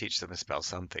they have to teach them to spell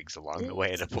some things along the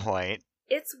way at a point.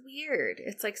 It's weird.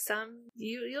 It's like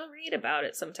you'll read about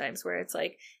it sometimes where it's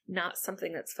not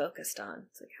something that's focused on.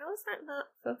 It's like, how is that not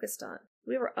focused on?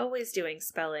 We were always doing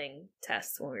spelling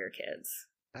tests when we were kids.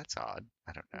 That's odd.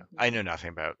 I don't know. Mm-hmm. I know nothing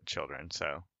about children,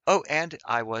 so. Oh, and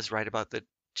I was right about the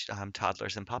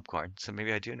toddlers and popcorn, so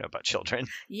maybe I do know about children.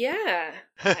 Yeah.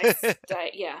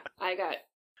 I got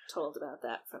told about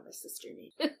that from my sister.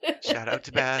 Shout out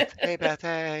to Beth. Hey, Beth,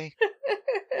 hey.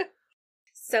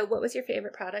 So what was your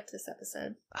favorite product this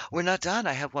episode? We're not done.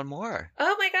 I have one more.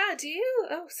 Oh my God, do you?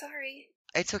 Oh, sorry.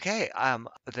 It's okay.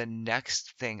 The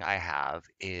next thing I have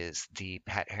is the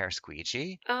pet hair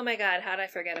squeegee. Oh my God, how'd I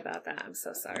forget about that? I'm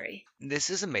so sorry. This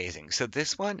is amazing. So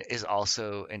this one is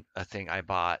also a thing I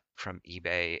bought from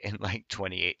eBay in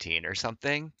 2018 or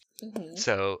something. Hmm.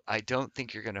 So I don't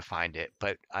think you're going to find it,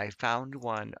 but I found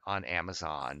one on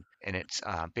Amazon, and it's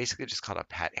basically just called a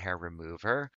pet hair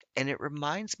remover. And it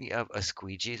reminds me of a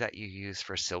squeegee that you use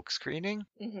for silk screening.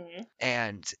 Hmm.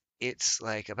 And it's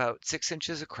like about 6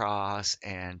 inches across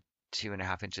and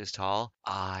 2.5 inches tall.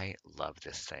 I love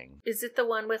this thing. Is it the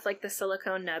one with like the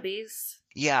silicone nubbies?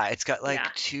 Yeah, it's got like Yeah.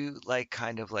 two like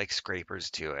kind of like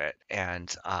scrapers to it.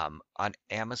 And on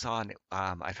Amazon,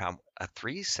 I found a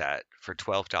three set for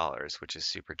 $12, which is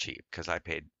super cheap because I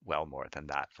paid well more than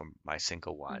that for my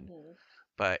single one. Hmm.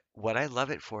 But what I love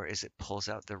it for is it pulls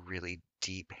out the really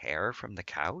deep hair from the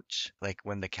couch, like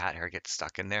when the cat hair gets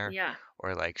stuck in there, Yeah.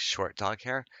 or like short dog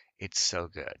hair. It's so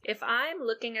good. If I'm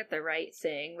looking at the right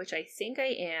thing, which I think I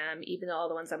am, even though all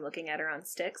the ones I'm looking at are on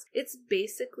sticks, it's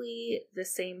basically the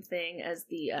same thing as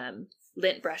the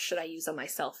lint brush that I use on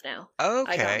myself now. I got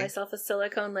Okay. myself a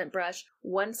silicone lint brush.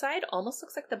 One side almost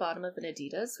looks like the bottom of an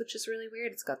Adidas, which is really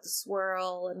weird. It's got the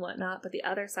swirl and whatnot, but the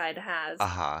other side has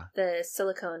Uh-huh. the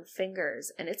silicone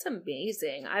fingers, and it's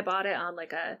amazing. I bought it on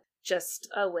like a just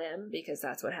a whim because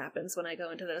that's what happens when I go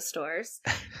into those stores.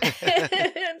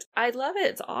 And I love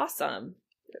it. It's awesome.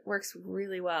 It works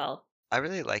really well. I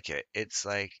really like it. It's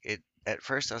like it at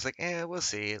first I was like, we'll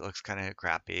see. It looks kind of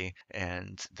crappy.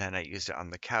 And then I used it on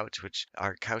the couch, which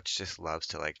our couch just loves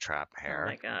to like trap Oh my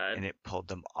hair. god. And it pulled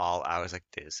them all out. I was like,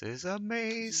 this is Yeah, I'm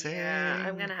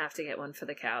amazing. gonna have to get one for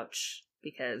the couch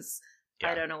because I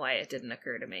Yeah. don't know why it didn't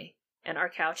occur to me. And our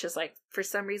couch is like, for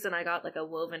some reason, I got like a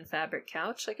woven fabric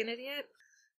couch like an idiot.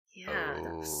 Yeah,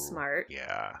 that was Oh, smart.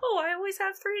 yeah. Oh, I always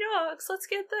have 3 dogs. Let's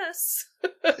get this.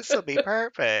 This will be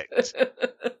perfect.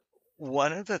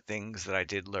 One of the things that I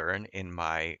did learn in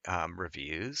my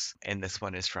reviews, and this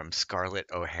one is from Scarlett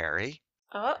O'Hary.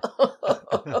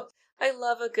 Oh, I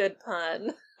love a good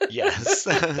pun. Yes,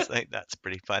 I was like, that's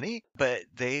pretty funny. But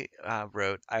they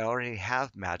wrote, I already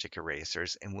have magic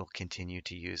erasers and will continue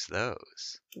to use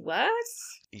those. What?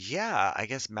 Yeah, I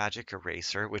guess magic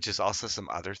eraser, which is also some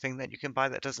other thing that you can buy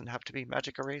that doesn't have to be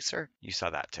magic eraser. You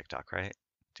saw that TikTok, right?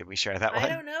 Did we share that I one?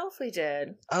 don't know if we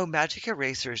did. Oh, magic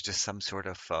eraser is just some sort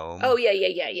of Oh, foam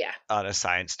yeah. on a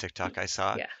science TikTok I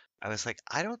saw. Yeah. I was like,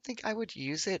 I don't think I would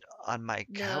use it on my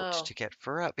couch No. to get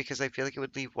fur up because I feel like it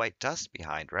would leave white dust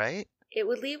behind, right? It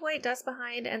would leave white dust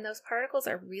behind, and those particles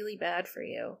are really bad for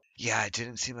you. Yeah, it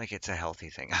didn't seem like it's a healthy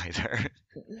thing either.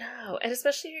 No, and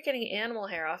especially if you're getting animal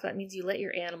hair off, that means you let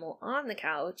your animal on the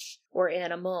couch or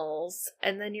animals,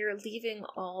 and then you're leaving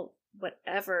all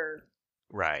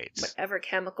Right. whatever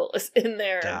chemical is in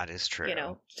there, That is true.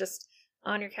 just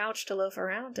on your couch to loaf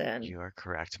around in. You are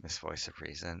correct, Miss Voice of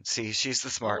Reason. See, she's the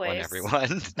smart one, Always.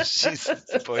 everyone. She's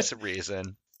the voice of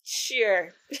reason. Sure.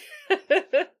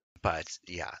 But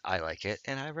yeah, I like it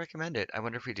and I recommend it. I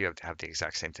wonder if we do have the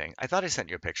exact same thing. I thought I sent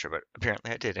you a picture, but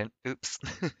apparently I didn't. Oops.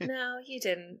 No, you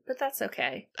didn't, but that's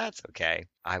okay. That's okay.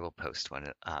 I will post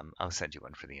one. I'll send you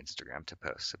one for the Instagram to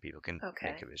post so people can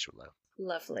Okay. make a visual of.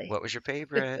 Lovely. What was your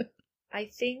favorite? I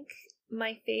think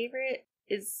my favorite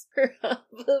is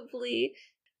probably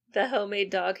the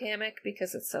homemade dog hammock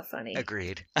because it's so funny.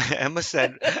 Agreed. I almost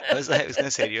said, I was going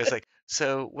to say to you, I was like,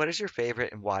 so what is your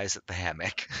favorite and why is it the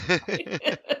hammock?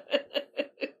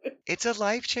 It's a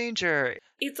life changer.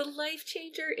 It's a life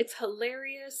changer. It's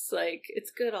hilarious. Like,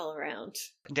 it's good all around.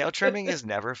 Nail trimming is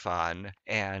never fun,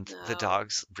 and the No.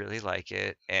 dogs really like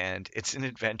it, and it's an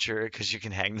adventure because you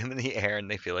can hang them in the air and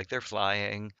they feel like they're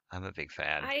flying. I'm a big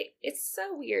fan. It's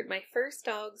so weird. My first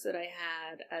dogs that I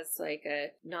had as like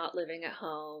a not living at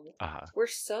home Uh-huh. were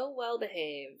so well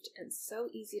behaved and so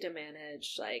easy to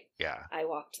manage. Like, Yeah. I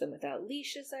walked them without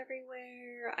leashes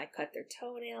everywhere. I cut their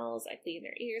toenails. I cleaned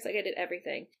their ears. Like, I did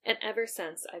everything. And ever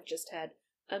since, I've just had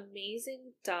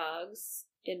amazing dogs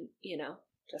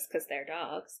just because they're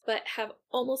dogs, but have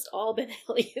almost all been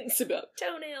aliens about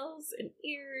toenails and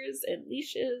ears and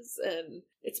leashes, and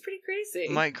it's pretty crazy.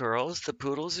 My girls, the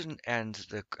poodles and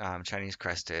the Chinese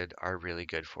crested are really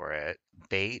good for it.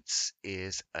 Bates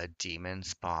is a demon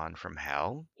spawn from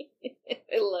hell.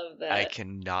 I love that. I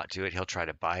cannot do it. He'll try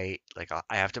to bite. Like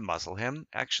I have to muzzle him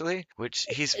actually, which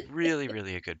he's really,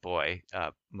 really a good boy,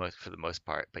 for the most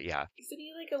part. But yeah, Isn't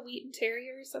he like a Wheaten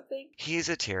Terrier or something? he's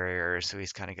a terrier, so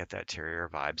he's kind of got that terrier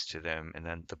vibes to them. And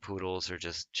then the poodles are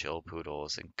just chill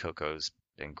poodles, and Coco's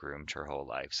been groomed her whole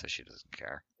life, so she doesn't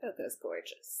care. Coco's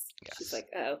gorgeous. Yes. She's like,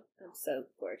 oh, I'm so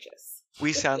gorgeous.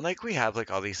 We sound like we have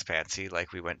like all these fancy,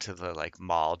 like we went to the like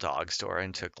mall dog store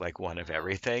and took like one of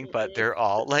everything, but they're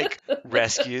all like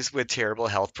rescues with terrible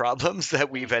health problems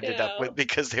that we've ended up with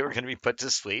because they were going to be put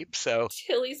to sleep. So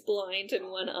Tilly's blind in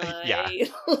one eye. Yeah.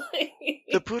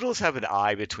 The poodles have an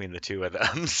eye between the two of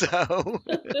them, so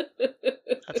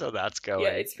That's how that's Yeah,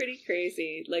 going. it's pretty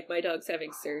crazy. Like, my dog's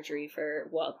having surgery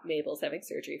Mabel's having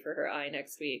surgery for her eye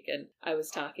next week, and I was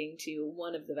talking to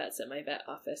one of the vets at my vet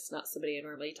office, not somebody I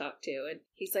normally talk to, and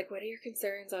he's like, what are your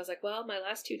concerns? I was like, well, my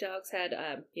last 2 dogs had,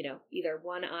 either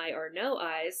one eye or no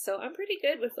eyes, so I'm pretty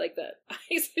good with, like, the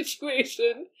eye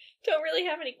situation. Don't really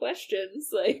have any questions,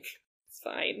 like, it's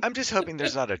fine. I'm just hoping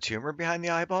there's not a tumor behind the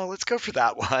eyeball. Let's go for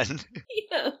that one.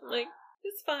 Yeah, like,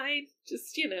 it's fine.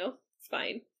 Just, it's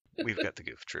fine. We've got the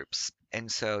goof troops.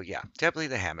 And so, yeah, definitely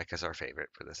the hammock is our favorite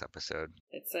for this episode.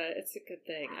 It's a good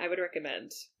thing. I would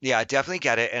recommend. Yeah, definitely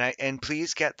get it. And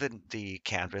please get the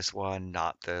canvas one,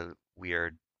 not the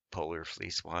weird polar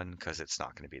fleece one, because it's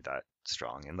not going to be that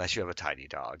strong unless you have a tiny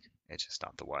dog. It's just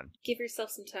not the one. Give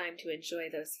yourself some time to enjoy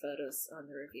those photos on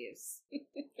the reviews.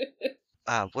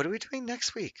 What are we doing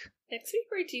next week? Next week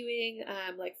we're doing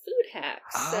like food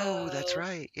hacks. Oh, So, that's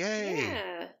right. Yay.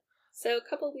 yeah. So a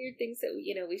couple weird things that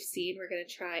we've seen we're gonna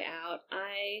try out.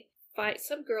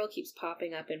 Some girl keeps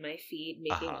popping up in my feed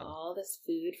making all this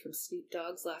food from Snoop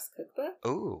Dogg's last cookbook.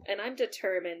 Ooh. And I'm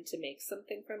determined to make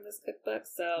something from this cookbook.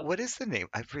 So What is the name?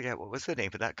 I forget. What was the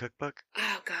name of that cookbook?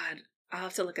 oh god, I'll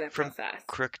have to look it up From real fast.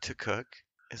 Crook to Cook?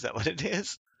 Is that what it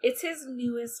is? It's his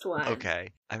newest one. Okay.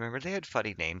 I remember they had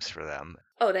funny names for them.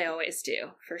 Oh, they always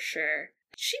do, for sure.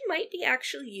 She might be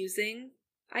actually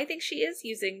I think she is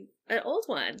using an old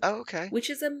one. Oh, okay. Which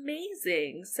is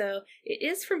amazing. So it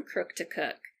is from Crook to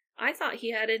Cook. I thought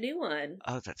he had a new one.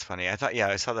 Oh, that's funny. I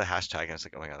saw the hashtag and I was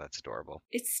like, oh my God, that's adorable.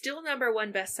 It's still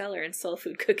 #1 bestseller in soul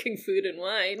food, cooking, food, and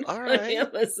wine All on right.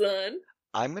 Amazon.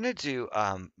 I'm going to do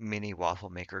mini waffle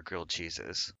maker grilled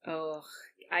cheeses. Oh,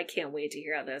 I can't wait to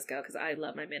hear how those go because I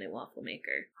love my mini waffle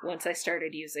maker. Once I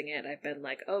started using it, I've been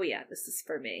like, oh yeah, this is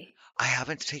for me. I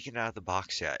haven't taken it out of the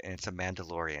box yet, and it's a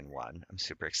Mandalorian one. I'm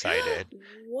super excited.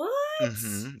 What?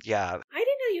 Yeah. I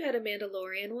didn't know you had a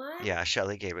Mandalorian one. Yeah,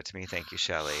 Shelly gave it to me. Thank you,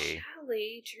 Shelly.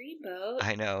 Shelly, dreamboat.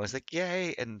 I know. I was like,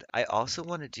 yay. And I also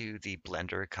want to do the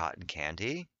blender cotton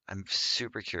candy. I'm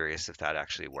super curious if that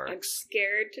actually I'm works.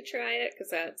 scared to try it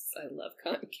because I love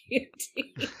cotton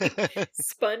candy.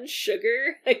 Spun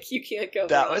sugar, like you can't go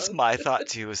That wrong. was my thought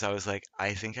too, was I was like,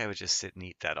 I think I would just sit and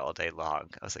eat that all day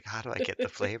long. I was like, how do I get the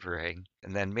flavoring?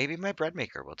 And then maybe my bread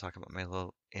maker. We'll talk about my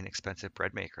little inexpensive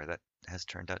bread maker that has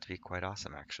turned out to be quite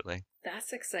awesome, actually.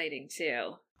 That's exciting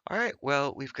too. All right,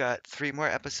 well, we've got 3 more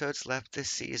episodes left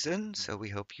this season, so we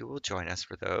hope you will join us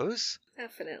for those.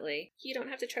 Definitely. You don't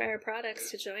have to try our products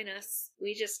to join us.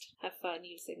 We just have fun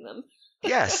using them.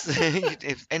 Yes,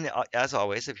 as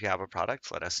always, if you have a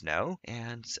product, let us know.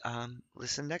 And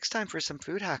listen next time for some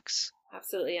food hacks.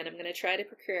 Absolutely, and I'm going to try to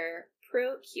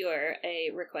procure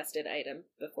a requested item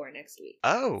before next week.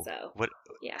 Oh, so what?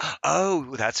 Yeah.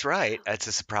 Oh, that's right. It's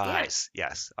a surprise. Yeah.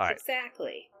 Yes. All right.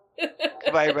 Exactly.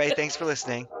 Goodbye, everybody. Thanks for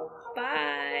listening.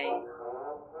 Bye.